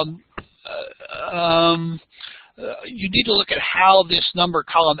how this number,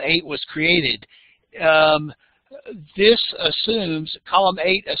 column 8, was created. This assumes, column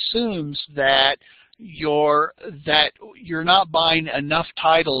 8 assumes that you're not buying enough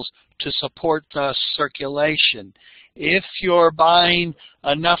titles to support the circulation. If you're buying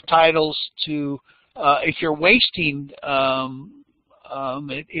enough titles to, if you're wasting,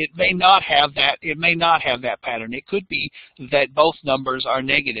 it may not have that. It may not have that pattern. It could be that both numbers are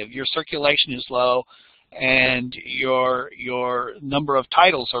negative. Your circulation is low, and your number of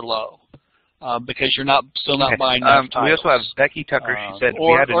titles are low because you're still not buying enough titles. We also have Becky Tucker. She said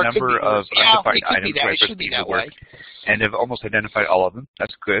we had a number of undefined items right for the work, and have almost identified all of them.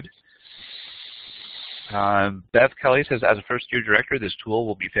 That's good. Bev Kelly says, as a first-year director, this tool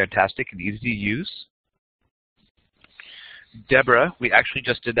will be fantastic and easy to use. Deborah, we actually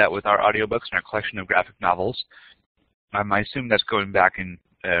just did that with our audiobooks and our collection of graphic novels. I assume that's going back and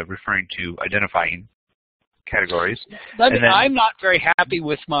referring to identifying categories. I'm not very happy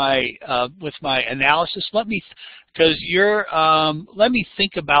with my analysis. Let me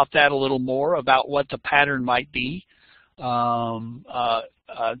think about that a little more, about what the pattern might be.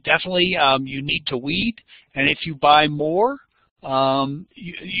 Definitely, you need to weed, and if you buy more, I'm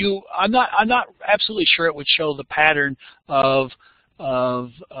not absolutely sure it would show the pattern of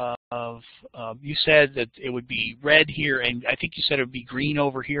you said that it would be red here, and I think you said it would be green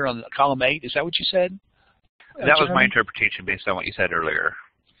over here on column 8. Is that what you said? That was my interpretation based on what you said earlier.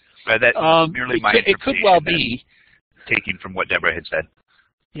 That merely my interpretation. It could well be taken from what Deborah had said.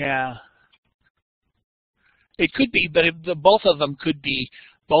 Yeah. It could be, but both of them could be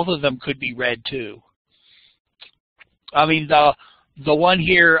red too. I mean, the one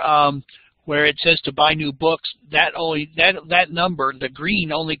here where it says to buy new books, that number, the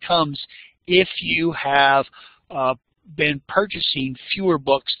green, only comes if you have been purchasing fewer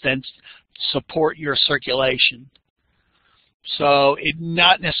books than support your circulation. So it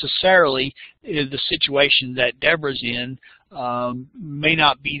not necessarily is the situation that Deborah's in. May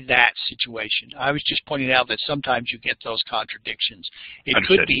not be that situation. I was just pointing out that sometimes you get those contradictions. It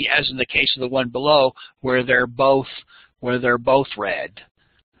Understood. could be, as in the case of the one below, where they're both red.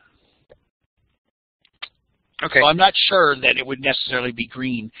 Okay. So I'm not sure that it would necessarily be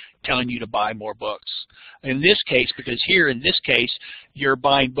green telling you to buy more books. In this case, because here in this case, you're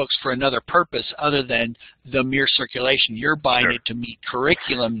buying books for another purpose other than the mere circulation. You're buying Sure. it to meet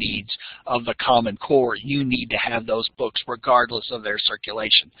curriculum needs of the Common Core. You need to have those books regardless of their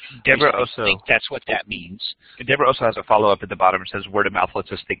circulation. Deborah I also think that's what that means. Deborah also has a follow-up at the bottom. It says word of mouth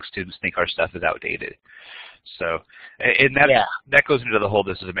lets us think students think our stuff is outdated. So, and that goes into the whole,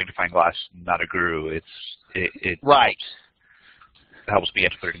 this is a magnifying glass, not a guru. It right. helps me to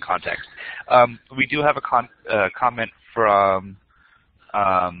put it in context. We do have a comment from,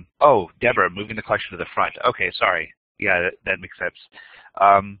 Deborah, moving the collection to the front. Okay, sorry. Yeah, that makes sense.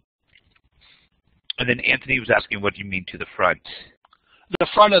 And then Anthony was asking, what do you mean to the front? The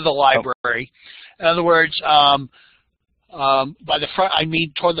front of the library. In other words, by the front, I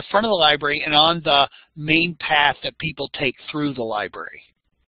mean toward the front of the library and on the main path that people take through the library.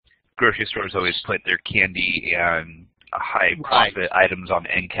 Grocery stores always put their candy and high profit items on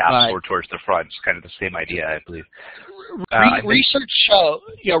end caps or towards the front. It's kind of the same idea, I believe. Research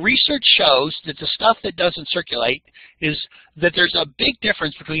shows that the stuff that doesn't circulate is that there's a big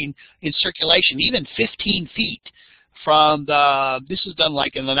difference between in circulation, even 15 feet from this is done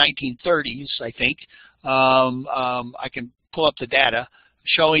like in the 1930s, I think. I can pull up the data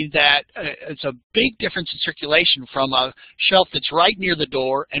showing that it's a big difference in circulation from a shelf that's right near the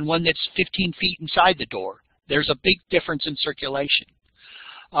door and one that's 15 feet inside the door. There's a big difference in circulation.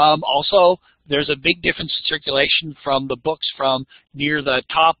 Also, there's a big difference in circulation from the books from near the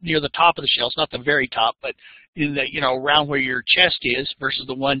top of the shelves, not the very top, but in the around where your chest is versus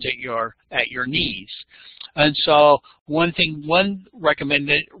the ones at your knees. And so one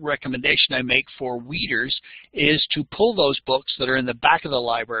recommendation I make for weeders is to pull those books that are in the back of the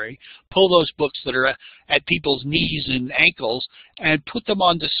library, pull those books that are at people's knees and ankles, and put them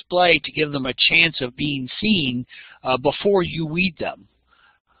on display to give them a chance of being seen before you weed them.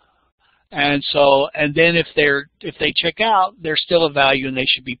 And then if they check out, they're still of value and they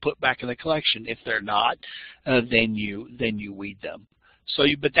should be put back in the collection. If they're not, then you weed them.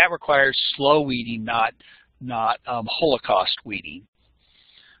 But that requires slow weeding, not Holocaust weeding,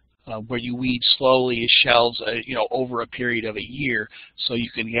 where you weed slowly as shelves, over a period of a year, so you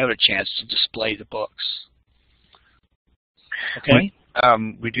can have a chance to display the books. Okay.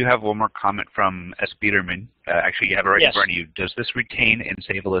 We do have one more comment from S. Biederman. Actually, you have it right in front of you. Does this retain and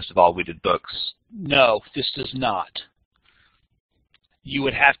save a list of all weeded books? No, this does not. You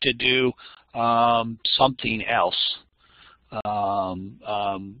would have to do something else.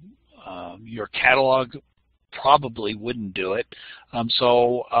 Your catalog probably wouldn't do it.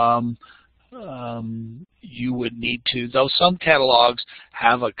 You would need to, though some catalogs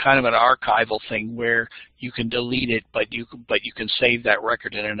have a kind of an archival thing where you can delete it, but you can save that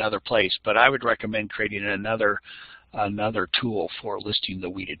record in another place. But I would recommend creating another tool for listing the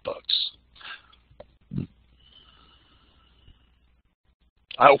weeded books.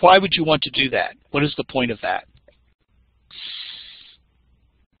 Why would you want to do that? What is the point of that?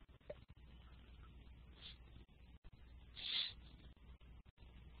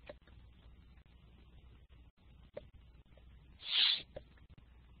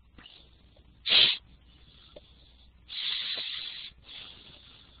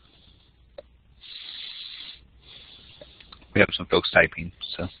 We have some folks typing,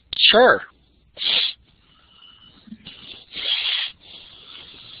 so. Sure.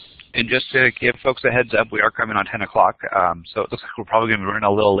 And just to give folks a heads up, we are coming on 10 o'clock, so it looks like we're probably going to be running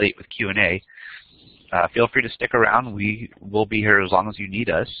a little late with Q&A. Feel free to stick around. We will be here as long as you need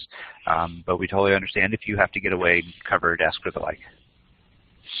us, but we totally understand if you have to get away, cover a desk or the like.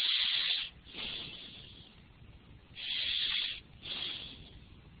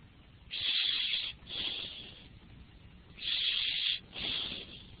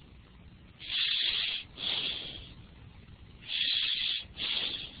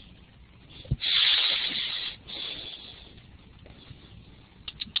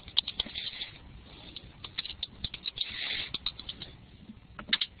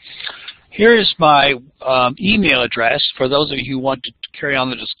 Here is my email address for those of you who want to carry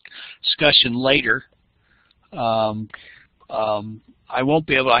on the discussion later. I won't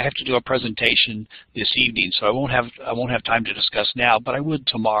be able. I have to do a presentation this evening, so I won't have time to discuss now. But I would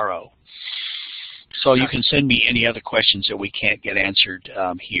tomorrow. So you can send me any other questions that we can't get answered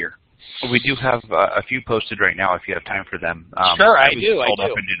here. We do have a few posted right now if you have time for them. Sure, I do. I up do.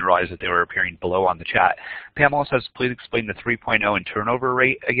 and didn't realize that they were appearing below on the chat. Pamela says, please explain the 3.0 and turnover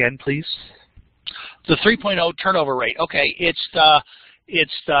rate again, please. The 3.0 turnover rate. Okay, it's the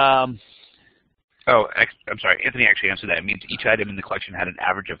Oh, I'm sorry. Anthony actually answered that. It means each item in the collection had an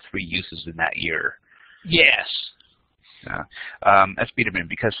average of 3 uses in that year. Yes. S. Biederman,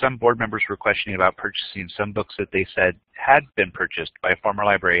 because some board members were questioning about purchasing some books that they said had been purchased by a former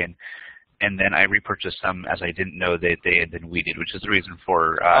librarian, and then I repurchased some as I didn't know that they had been weeded, which is the reason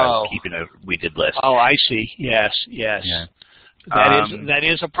for keeping a weeded list. Oh, I see. Yes, yes. Yeah. That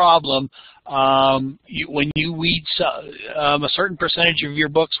is a problem. When you weed, a certain percentage of your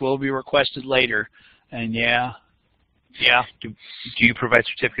books will be requested later, and yeah. Do you provide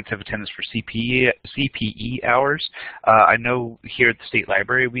certificates of attendance for CPE hours? I know here at the State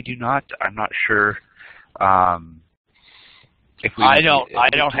Library we do not. I'm not sure if we. I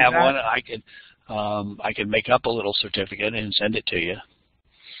don't have one. I can make up a little certificate and send it to you.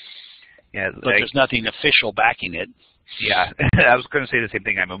 Yeah, but there's nothing official backing it. Yeah, I was going to say the same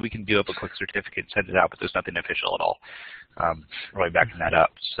thing. I mean, we can do up a quick certificate, send it out, but there's nothing official at all. Really backing that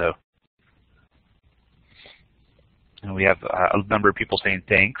up. So. And we have a number of people saying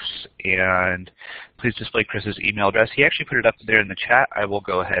thanks, and please display Chris's email address. He actually put it up there in the chat. I will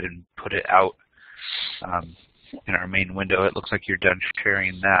go ahead and put it out in our main window. It looks like you're done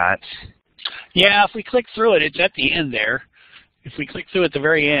sharing that. Yeah, if we click through it, it's at the end there. If we click through at the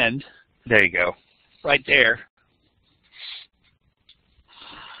very end. There you go. Right there.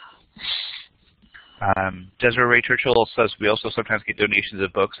 Desiree Churchill says, we also sometimes get donations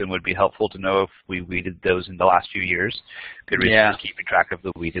of books and would be helpful to know if we weeded those in the last few years. Good reason for keeping track of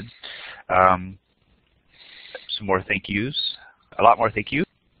the weeded. Some more thank yous. A lot more thank you.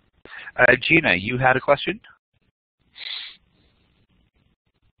 Gina, you had a question?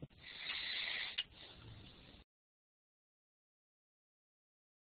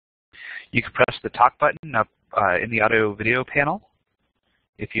 You can press the talk button up in the audio video panel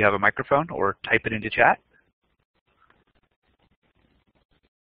if you have a microphone, or type it into chat.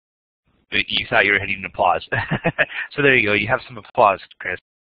 You thought you were hitting applause. So there you go. You have some applause, Chris.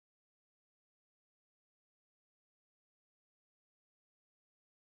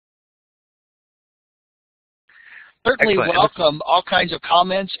 Certainly Excellent. welcome all kinds of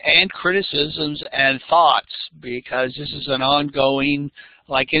comments and criticisms and thoughts, because this is an ongoing,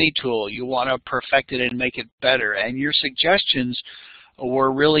 like any tool, you want to perfect it and make it better. And your suggestions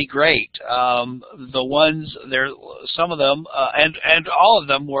were really great. The ones there, some of them, and all of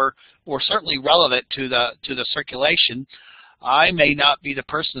them were certainly relevant to the circulation. I may not be the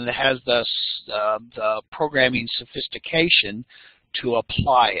person that has the programming sophistication to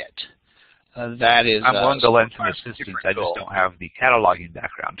apply it. That is, I'm willing to lend some assistance. I just don't have the cataloging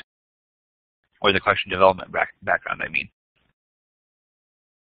background, or the question development background, I mean.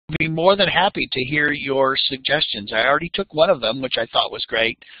 I'd be more than happy to hear your suggestions. I already took one of them, which I thought was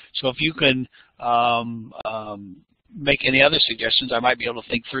great. So if you can make any other suggestions, I might be able to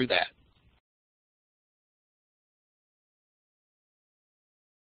think through that.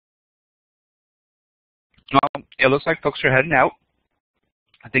 Well, it looks like folks are heading out.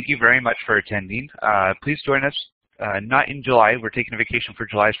 Thank you very much for attending. Please join us, not in July. We're taking a vacation for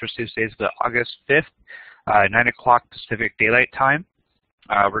July's first Tuesdays, but August 5th, 9 o'clock Pacific Daylight Time.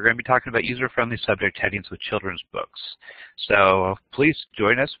 We're going to be talking about user-friendly subject headings with children's books. So please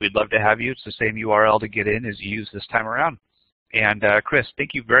join us. We'd love to have you. It's the same URL to get in as you use this time around. And Chris,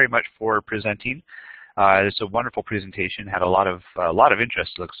 thank you very much for presenting. It's a wonderful presentation. Had a lot of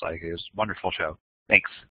interest, looks like. It was a wonderful show. Thanks.